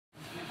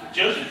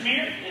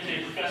Meert is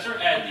a professor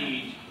at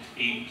the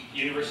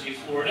University of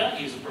Florida.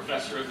 He's a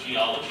professor of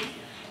geology.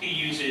 He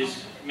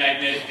uses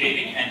magnetic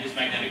dating and his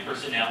magnetic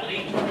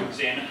personality to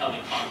examine how the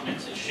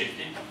continents have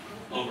shifted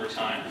over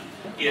time.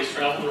 He has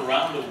traveled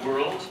around the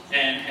world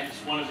and is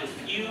one of the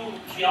few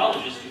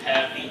geologists who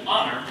have the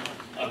honor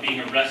of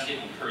being arrested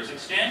in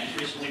Kazakhstan. He's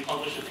recently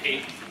published a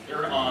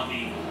paper on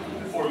the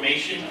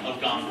formation of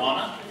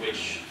Gondwana,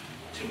 which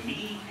to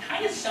me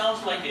kind of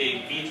sounds like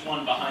a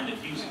VH1 behind the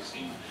music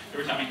scene.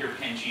 Every time I hear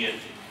Pangea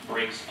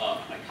breaks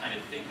up, I kind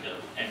of think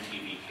of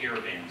MTV hair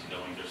bands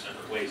going their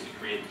separate ways to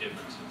create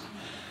differences.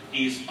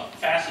 He's a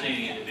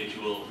fascinating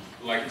individual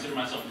who I consider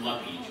myself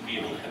lucky to be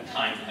able to have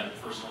time to have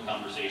personal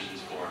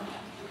conversations for.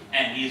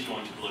 And he is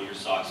going to blow your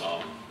socks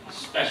off,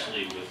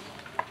 especially with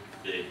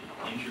the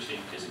interesting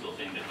physical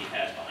thing that he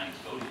has behind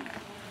his podium.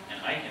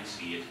 And I can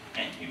see it,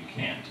 and you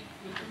can't.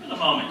 For the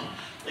moment,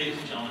 ladies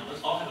and gentlemen,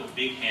 let's all have a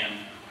big hand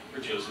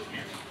for Joseph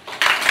Meert.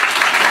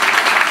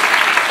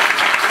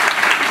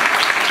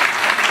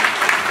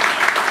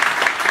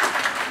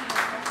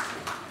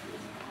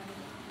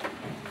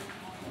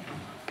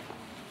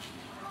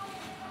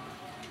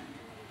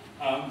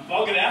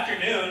 Well, good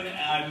afternoon.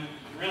 I'm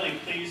really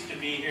pleased to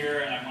be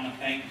here, and I want to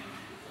thank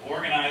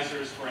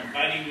organizers for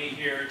inviting me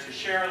here to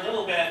share a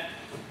little bit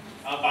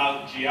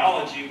about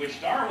geology,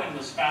 which Darwin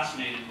was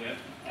fascinated with,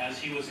 as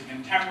he was a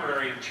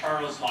contemporary of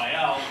Charles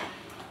Lyell,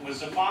 who was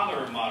the father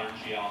of modern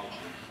geology.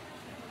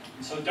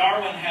 And so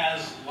Darwin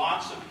has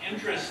lots of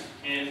interest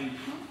in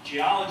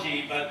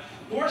geology, but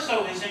more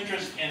so his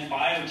interest in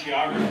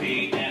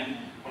biogeography and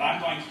what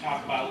I'm going to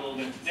talk about a little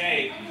bit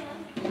today,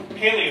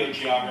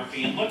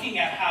 paleogeography, and looking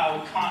at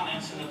how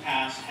continents in the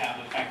past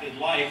have affected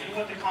life and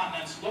what the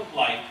continents look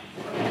like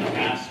in the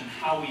past and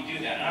how we do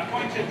that. And I'm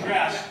going to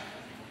address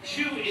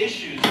two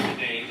issues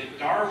today that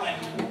Darwin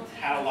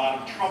had a lot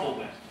of trouble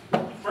with.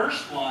 The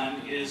first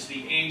one is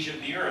the age of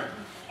the Earth.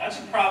 That's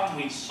a problem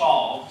we've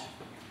solved.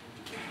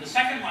 The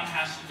second one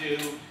has to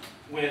do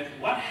with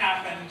what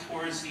happened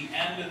towards the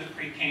end of the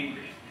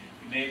Precambrian.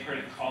 You may have heard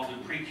it called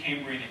the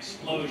Precambrian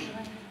explosion.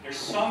 There's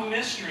some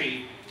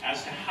mystery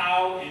as to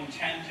how in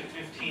 10 to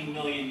 15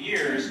 million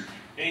years,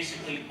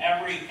 basically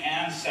every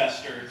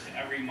ancestor to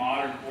every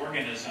modern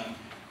organism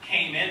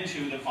came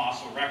into the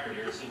fossil record,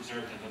 or is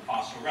observed in the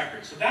fossil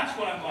record. So that's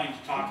what I'm going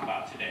to talk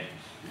about today.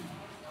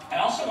 I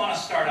also want to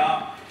start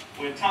off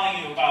with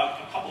telling you about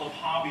a couple of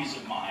hobbies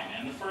of mine.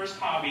 And the first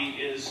hobby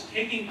is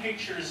taking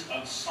pictures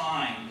of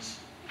signs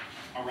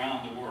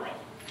around the world.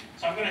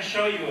 So I'm going to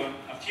show you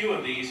a few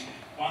of these.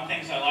 One of the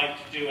things I like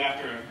to do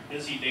after a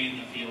busy day in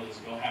the field is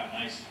go have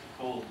a nice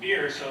cold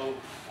beer. So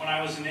when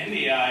I was in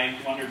India, I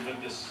wondered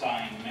what this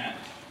sign meant.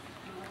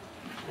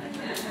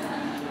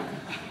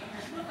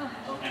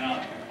 And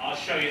I'll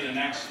show you the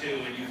next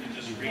two, and you can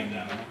just read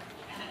them.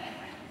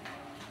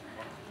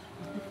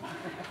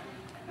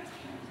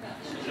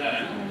 Is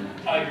that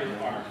a tiger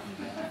park?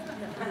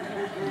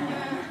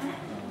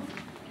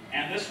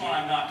 And this one,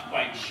 I'm not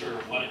quite sure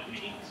what it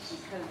means.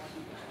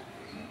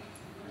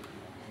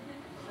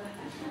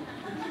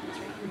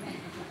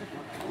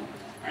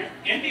 Right.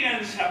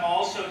 Indians have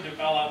also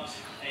developed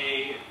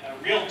a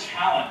real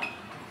talent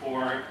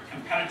for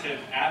competitive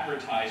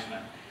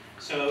advertisement.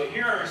 So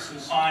here are some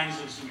signs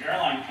of some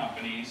airline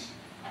companies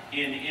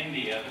in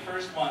India. The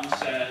first one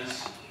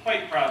says,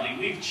 quite proudly,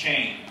 "We've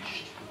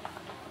changed."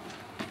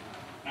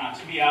 Not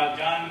to be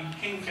outdone,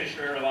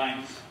 Kingfisher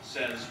Airlines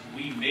says,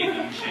 "We made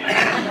them change."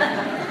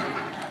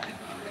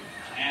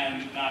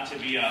 And not to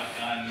be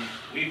outdone,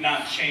 "We've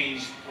not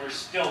changed, we're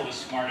still the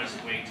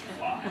smartest way to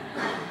fly."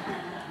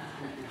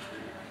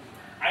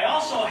 I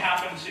also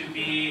happen to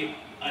be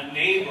a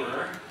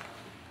neighbor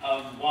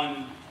of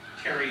one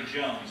Terry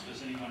Jones.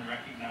 Does anyone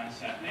recognize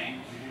that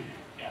name?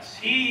 Yes,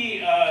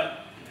 he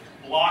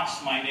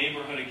blocks my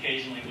neighborhood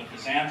occasionally with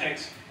his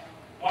antics.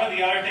 One of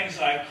the other things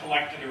that I've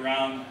collected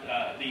around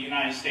the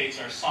United States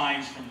are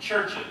signs from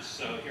churches.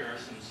 So here are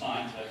some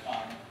signs I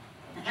found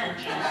from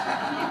churches.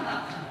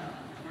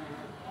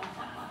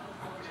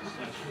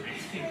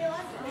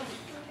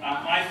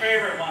 My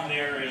favorite one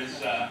there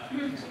is,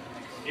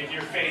 "If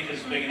your faith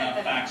is big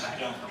enough, facts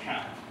don't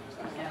count."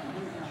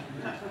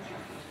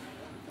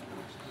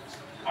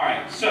 All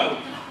right, so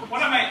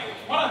one of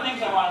the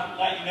things I want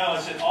to let you know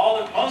is that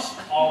most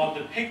all of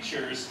the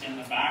pictures in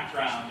the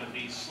background of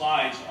these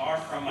slides are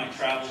from my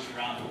travels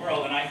around the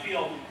world, and I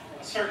feel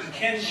a certain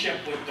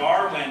kinship with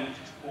Darwin,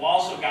 who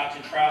also got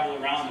to travel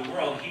around the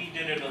world. He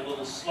did it a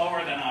little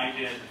slower than I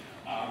did,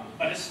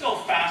 but it's still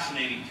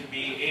fascinating to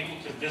be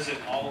able to visit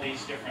all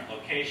these different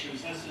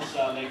locations. This is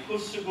Lake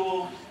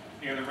Ustugul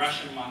near the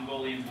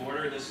Russian-Mongolian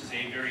border. This is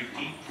a very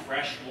deep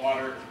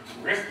freshwater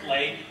rift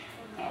lake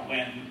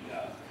when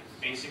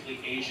basically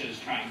Asia is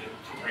trying to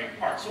break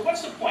apart. So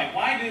what's the point?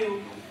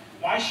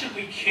 Why should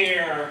we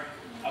care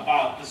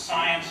about the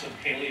science of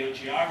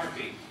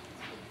paleogeography?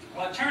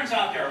 Well, it turns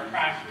out there are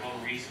practical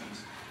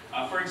reasons.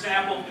 For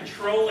example,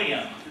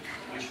 petroleum,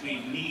 which we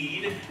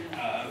need,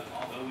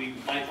 although we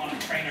might want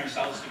to train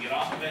ourselves to get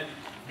off of it,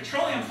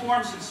 Petroleum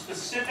forms in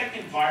specific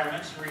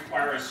environments and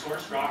require a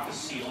source rock, a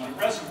seal, and a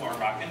reservoir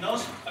rock. And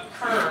those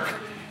occur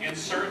in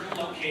certain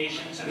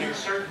locations, and there are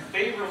certain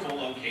favorable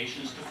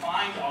locations to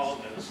find all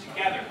of those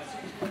together.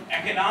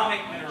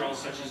 Economic minerals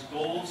such as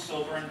gold,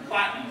 silver, and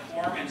platinum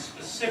form in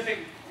specific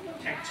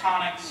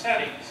tectonic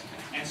settings.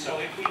 And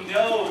so if we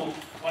know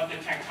what the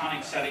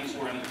tectonic settings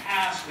were in the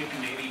past, we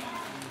can maybe,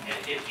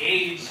 it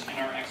aids in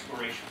our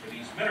exploration for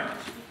these minerals.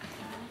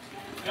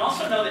 We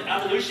also know that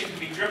evolution can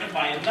be driven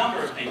by a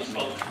number of things,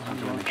 both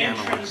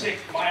intrinsic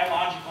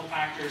biological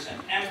factors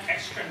and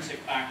extrinsic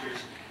factors.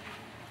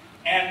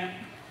 And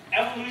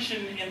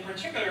evolution in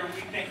particular,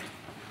 we think,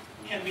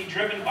 can be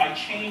driven by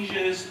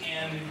changes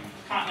in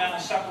continental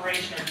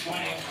separation or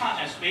joining of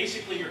continents.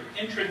 Basically, you're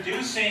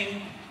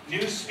introducing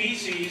new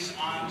species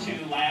onto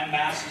land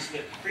masses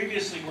that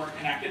previously weren't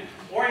connected,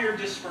 or you're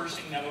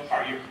dispersing them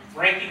apart. You're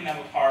breaking them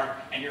apart,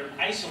 and you're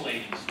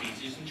isolating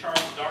species. And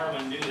Charles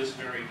Darwin knew this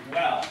very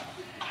well.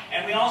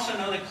 And we also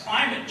know that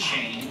climate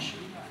change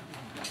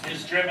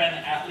is driven,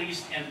 at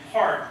least in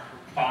part,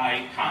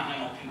 by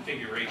continental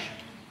configuration.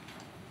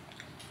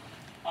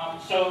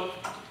 So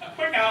a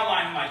quick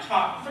outline of my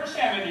talk. The first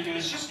thing I'm going to do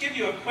is just give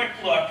you a quick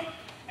look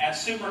at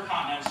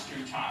supercontinents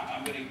through time.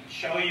 I'm going to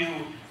show you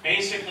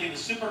basically the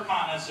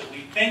supercontinents that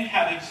we think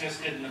have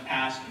existed in the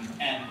past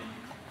and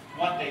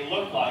what they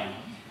look like.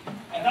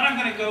 And then I'm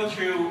going to go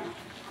through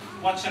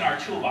what's in our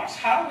toolbox.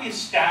 How do we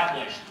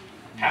establish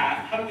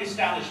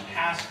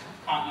past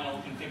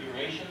continental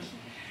configurations?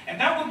 And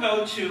then we'll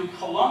go to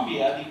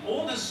Columbia, the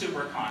oldest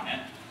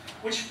supercontinent,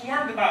 which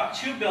formed about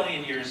 2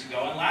 billion years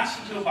ago and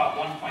lasted to about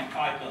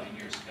 1.5 billion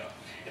years ago.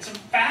 It's a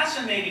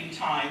fascinating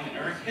time in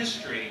Earth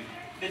history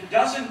that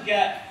doesn't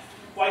get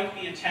quite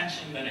the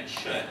attention that it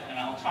should, and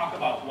I'll talk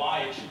about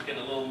why it should get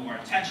a little more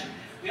attention.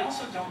 We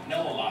also don't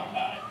know a lot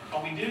about it,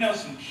 but we do know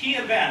some key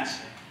events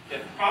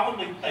that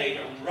probably played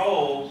a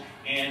role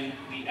in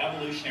the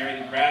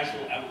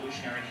gradual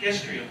evolutionary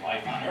history of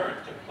life on Earth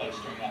that took place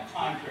during that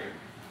time period.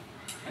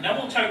 And then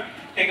we'll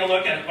take a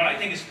look at what I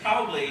think is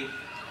probably,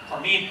 for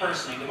me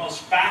personally, the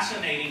most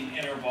fascinating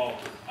interval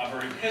of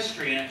Earth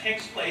history, and it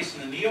takes place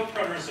in the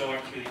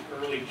Neoproterozoic to the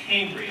early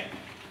Cambrian,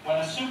 when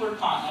a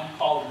supercontinent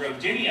called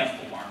Rodinia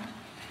formed,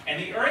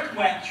 and the Earth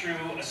went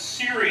through a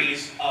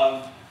series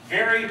of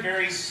very,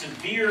 very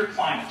severe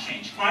climate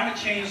change. Climate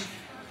change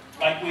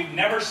like we've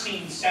never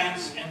seen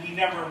since, and we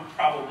never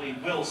probably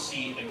will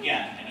see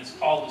again. And it's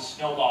called the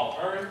Snowball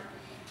Earth.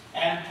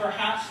 And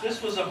perhaps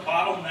this was a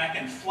bottleneck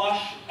and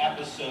flush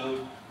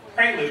episode,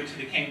 prelude to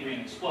the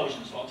Cambrian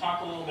explosion. So I'll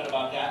talk a little bit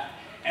about that.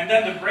 And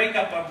then the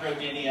breakup of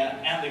Rodinia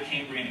and the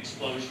Cambrian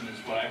explosion is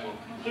what I will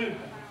conclude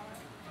with.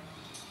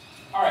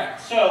 All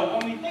right, so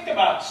when we think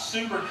about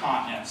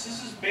supercontinents,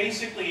 this is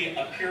basically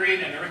a period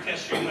in Earth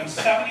history when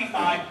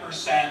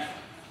 75%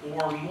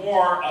 or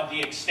more of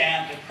the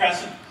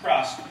present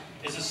crust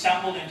is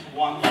assembled into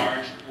one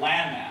large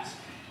landmass.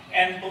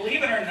 And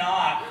believe it or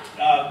not,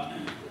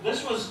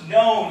 this was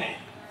known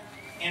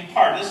in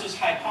part, this was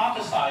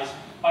hypothesized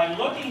by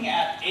looking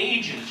at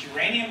ages,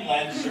 uranium,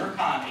 lead,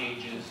 zircon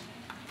ages,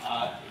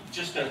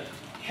 just a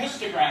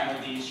histogram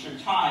of these through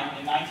time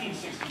in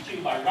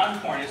 1962 by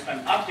Runcorn. It's been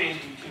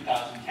updated in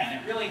 2010.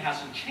 It really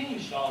hasn't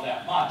changed all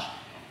that much.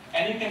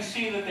 And you can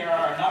see that there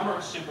are a number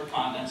of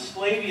supercontinents.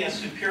 Sclavia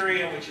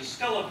Superia, which is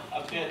still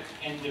a bit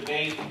in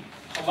debate.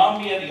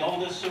 Columbia, the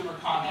oldest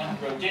supercontinent.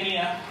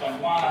 Rodinia,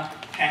 Gondwana,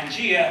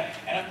 Pangaea.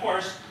 And of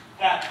course,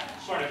 that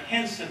sort of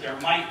hints that there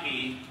might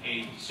be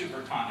a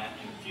supercontinent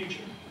in the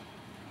future.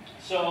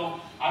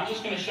 So I'm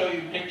just going to show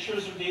you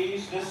pictures of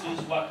these. This is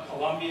what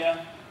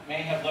Columbia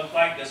may have looked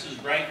like. This is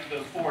right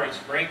before its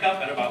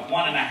breakup at about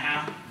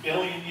 1.5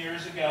 billion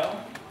years ago.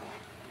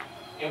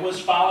 It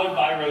was followed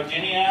by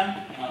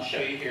Rodinia, and I'll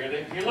show you here.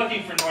 If you're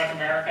looking for North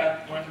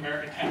America, North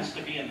America tends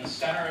to be in the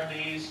center of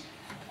these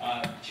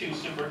two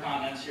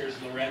supercontinents. Here's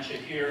Laurentia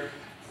here.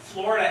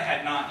 Florida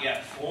had not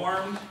yet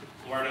formed.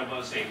 Florida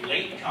was a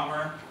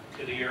latecomer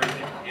to the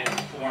Earth. It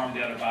formed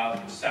at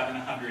about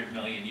 700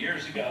 million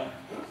years ago.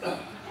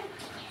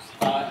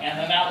 And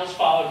then that was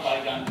followed by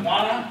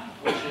Gondwana,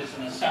 which is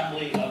an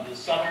assembly of the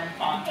southern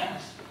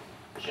continents.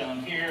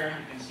 Shown here,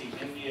 you can see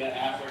India,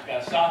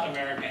 Africa, South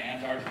America,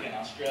 Antarctica, and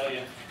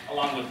Australia,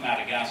 along with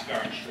Madagascar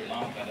and Sri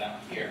Lanka down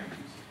here.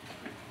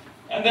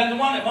 And then the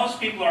one that most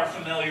people are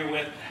familiar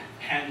with,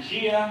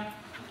 Pangaea,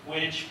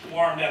 which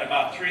formed at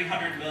about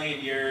 300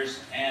 million years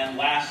and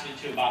lasted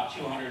to about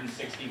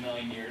 260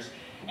 million years.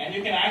 And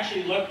you can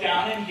actually look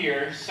down in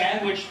here,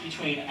 sandwiched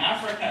between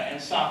Africa and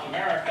South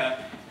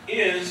America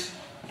is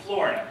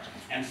Florida.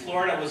 And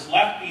Florida was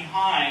left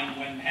behind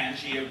when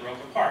Pangaea broke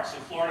apart. So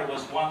Florida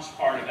was once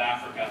part of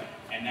Africa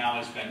and now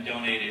has been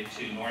donated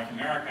to North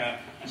America,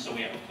 and so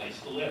we have a place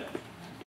to live.